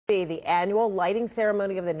The annual lighting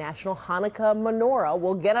ceremony of the National Hanukkah Menorah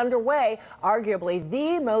will get underway, arguably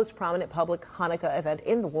the most prominent public Hanukkah event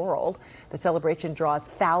in the world. The celebration draws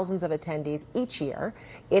thousands of attendees each year.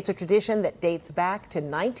 It's a tradition that dates back to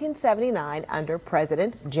 1979 under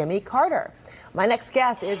President Jimmy Carter. My next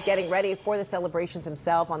guest is getting ready for the celebrations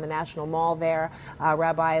himself on the National Mall there,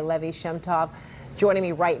 Rabbi Levi Shemtov. Joining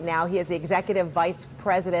me right now, he is the Executive Vice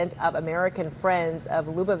President of American Friends of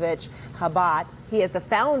Lubavitch Chabad. He is the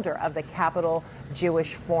founder of the Capital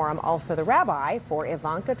Jewish Forum, also the rabbi for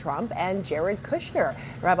Ivanka Trump and Jared Kushner.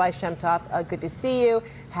 Rabbi Shemtov, good to see you.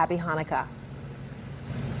 Happy Hanukkah.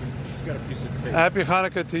 Happy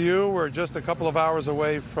Hanukkah to you. We're just a couple of hours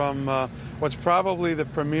away from what's probably the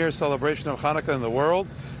premier celebration of Hanukkah in the world.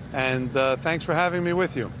 And thanks for having me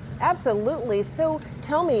with you. Absolutely. So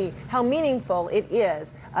tell me how meaningful it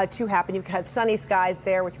is to happen. You've got sunny skies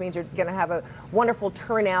there, which means you're going to have a wonderful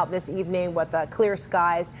turnout this evening with clear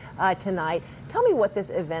skies tonight. Tell me what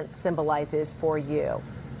this event symbolizes for you.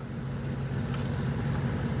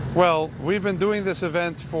 Well, we've been doing this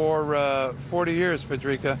event for 40 years,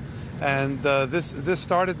 Federica, and this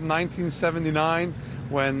started in 1979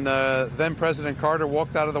 when then President Carter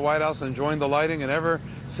walked out of the White House and joined the lighting, and ever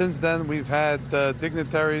since then we've had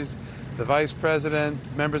dignitaries, the Vice President,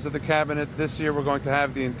 members of the Cabinet. This year we're going to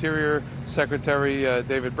have the Interior Secretary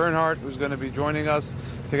David Bernhardt, who's going to be joining us,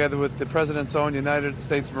 together with the President's own United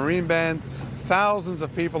States Marine Band. Thousands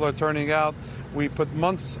of people are turning out. We put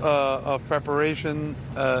months of preparation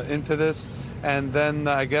into this, and then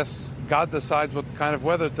I guess God decides what kind of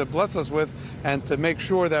weather to bless us with and to make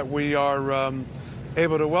sure that we are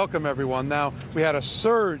able to welcome everyone. Now, we had a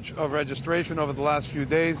surge of registration over the last few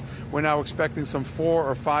days. We're now expecting some 4,000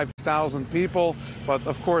 or 5,000 people, but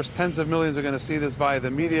of course, tens of millions are going to see this via the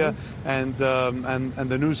media and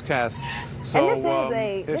the newscasts. So,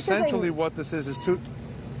 and essentially, what this is two.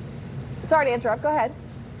 Sorry to interrupt. Go ahead.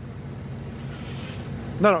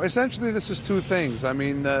 No, essentially this is two things. I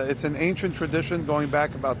mean, it's an ancient tradition going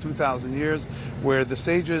back about 2,000 years where the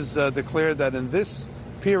sages declared that in this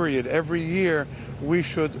period every year we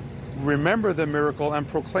should remember the miracle and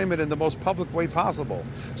proclaim it in the most public way possible.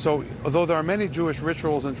 So although there are many Jewish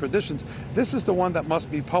rituals and traditions, this is the one that must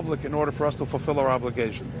be public in order for us to fulfill our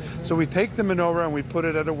obligation. So we take the menorah and we put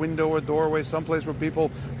it at a window or doorway, someplace where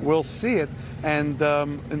people will see it. And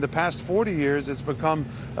in the past 40 years, it's become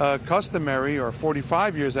customary, or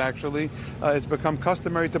 45 years actually, it's become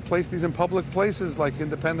customary to place these in public places like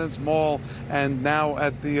Independence Mall and now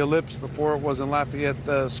at the Ellipse. Before it was in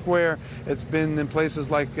Lafayette Square. It's been in places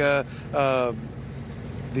like the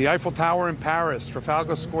Eiffel Tower in Paris,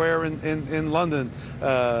 Trafalgar Square in London,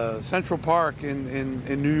 Central Park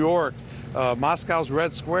in New York, Moscow's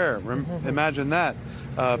Red Square. Imagine that.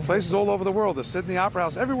 Places all over the world, the Sydney Opera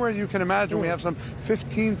House, everywhere you can imagine. We have some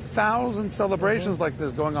 15,000 celebrations like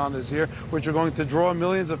this going on this year, which are going to draw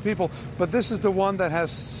millions of people. But this is the one that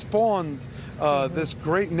has spawned this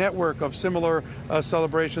great network of similar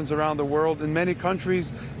celebrations around the world in many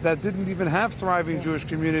countries that didn't even have thriving Jewish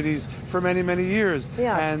communities for many, many years.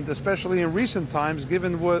 Yes. And especially in recent times,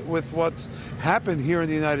 given with what's happened here in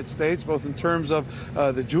the United States, both in terms of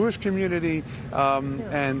the Jewish community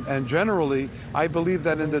and generally, I believe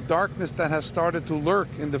that in the darkness that has started to lurk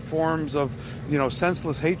in the forms of,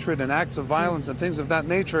 senseless hatred and acts of violence and things of that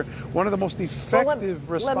nature, one of the most effective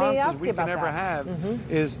responses we can ever have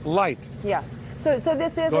is light. Yes. So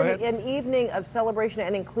this is an evening of celebration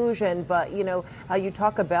and inclusion, but you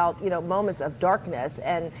talk about moments of darkness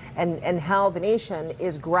and how the nation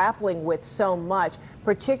is grappling with so much.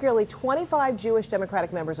 Particularly 25 Jewish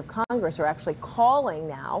Democratic members of Congress are actually calling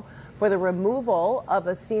now for the removal of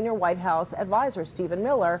a senior White House advisor, Stephen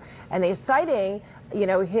Miller, and they're citing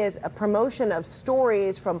his promotion of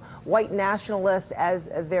stories from white nationalists as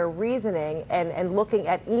their reasoning and looking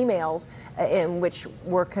at emails in which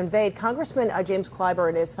were conveyed. Congressman James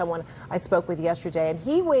Clyburn is someone I spoke with yesterday, and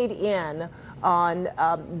he weighed in on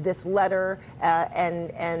this letter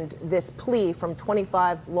and this plea from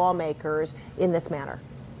 25 lawmakers in this manner.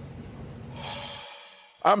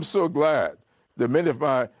 I'm so glad that many of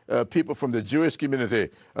my people from the Jewish community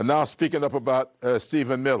are now speaking up about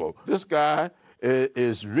Stephen Miller. This guy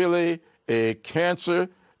is really a cancer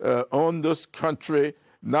on this country,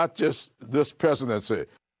 not just this presidency.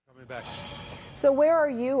 Coming back. So where are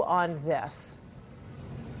you on this?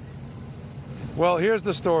 Well, here's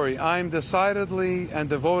the story. I'm decidedly and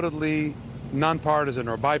devotedly nonpartisan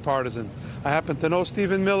or bipartisan. I happen to know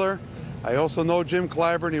Stephen Miller. I also know Jim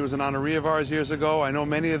Clyburn. He was an honoree of ours years ago. I know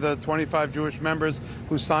many of the 25 Jewish members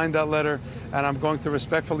who signed that letter, and I'm going to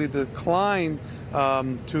respectfully decline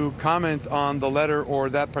to comment on the letter or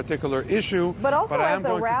that particular issue. But also, as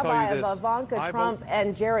the rabbi of Ivanka Trump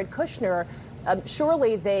and Jared Kushner,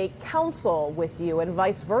 surely they counsel with you and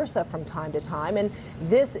vice versa from time to time. And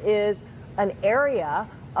this is an area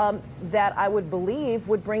that I would believe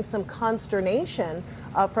would bring some consternation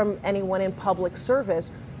from anyone in public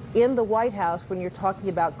service in the White House when you're talking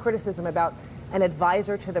about criticism about an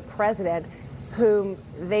advisor to the president whom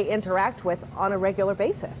they interact with on a regular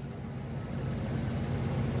basis.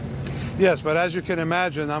 Yes, but as you can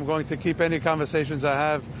imagine, I'm going to keep any conversations I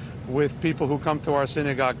have with people who come to our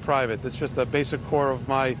synagogue private. It's just a basic core of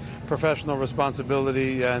my professional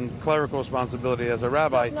responsibility and clerical responsibility as a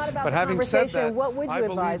rabbi. So it's not about but the having conversation, said that, what would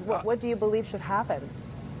you advise? What do you believe should happen?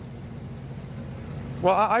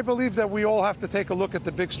 Well, I believe that we all have to take a look at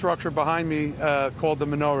the big structure behind me called the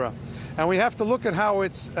Menorah. And we have to look at how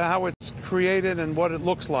it's created and what it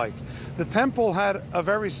looks like. The temple had a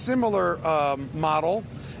very similar model.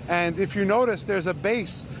 And if you notice, there's a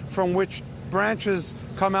base from which branches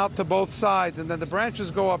come out to both sides, and then the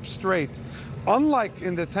branches go up straight. Unlike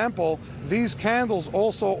in the temple, these candles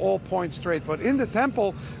also all point straight. But in the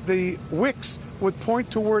temple, the wicks would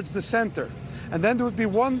point towards the center. And then there would be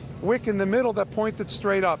one wick in the middle that pointed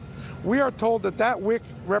straight up. We are told that that wick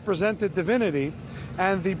represented divinity,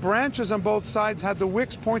 and the branches on both sides had the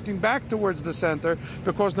wicks pointing back towards the center,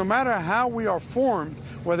 because no matter how we are formed,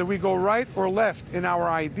 whether we go right or left in our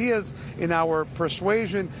ideas, in our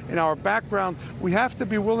persuasion, in our background, we have to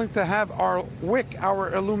be willing to have our wick,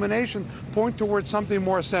 our illumination, point towards something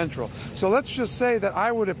more central. So let's just say that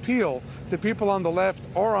I would appeal to people on the left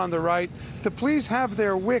or on the right to please have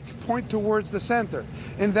their wick point towards the center.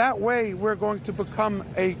 In that way, we're going to become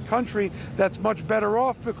a country that's much better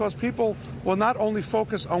off, because people will not only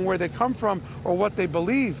focus on where they come from or what they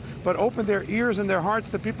believe, but open their ears and their hearts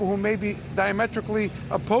to people who may be diametrically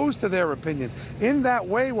opposed to their opinion. In that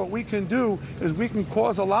way, what we can do is we can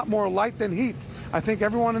cause a lot more light than heat. I think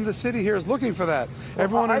everyone in the city here is looking for that.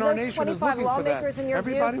 Everyone in our nation is looking for that. Are those 25 lawmakers, in your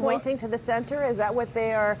view, pointing to the center? Is that what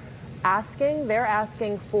they are asking? They're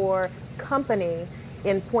asking for company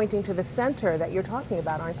in pointing to the center that you're talking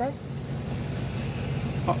about, aren't they?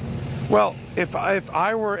 Well, if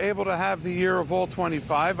I were able to have the year of all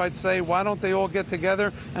 25, I'd say, why don't they all get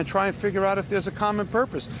together and try and figure out if there's a common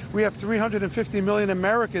purpose? We have 350 million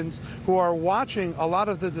Americans who are watching a lot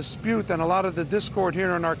of the dispute and a lot of the discord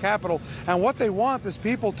here in our capital. And what they want is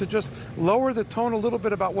people to just lower the tone a little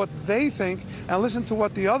bit about what they think and listen to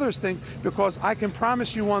what the others think, because I can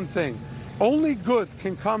promise you one thing. Only good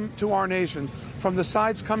can come to our nation from the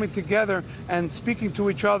sides coming together and speaking to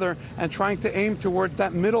each other and trying to aim towards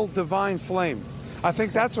that middle divine flame. I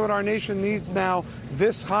think that's what our nation needs now,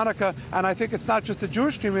 this Hanukkah, and I think it's not just the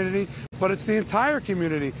Jewish community, but it's the entire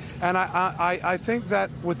community. And I think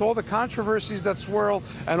that with all the controversies that swirl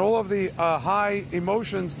and all of the high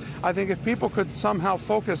emotions, I think if people could somehow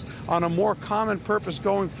focus on a more common purpose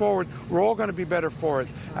going forward, we're all going to be better for it.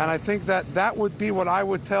 And I think that that would be what I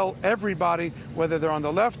would tell everybody, whether they're on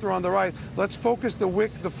the left or on the right. Let's focus the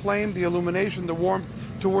wick, the flame, the illumination, the warmth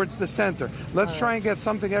towards the center. Let's try and get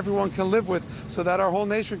something everyone can live with, so that our whole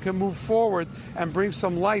nation can move forward and bring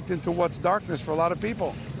some light into what's darkness for a lot of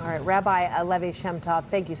people. All right, Rabbi Levi Shemtov,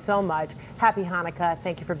 thank you so much. Happy Hanukkah.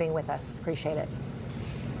 Thank you for being with us. Appreciate it.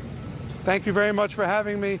 Thank you very much for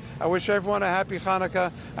having me. I wish everyone a happy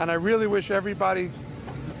Hanukkah, and I really wish everybody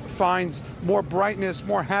finds more brightness,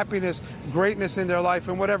 more happiness, greatness in their life,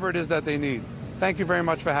 and whatever it is that they need. Thank you very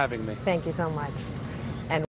much for having me. Thank you so much.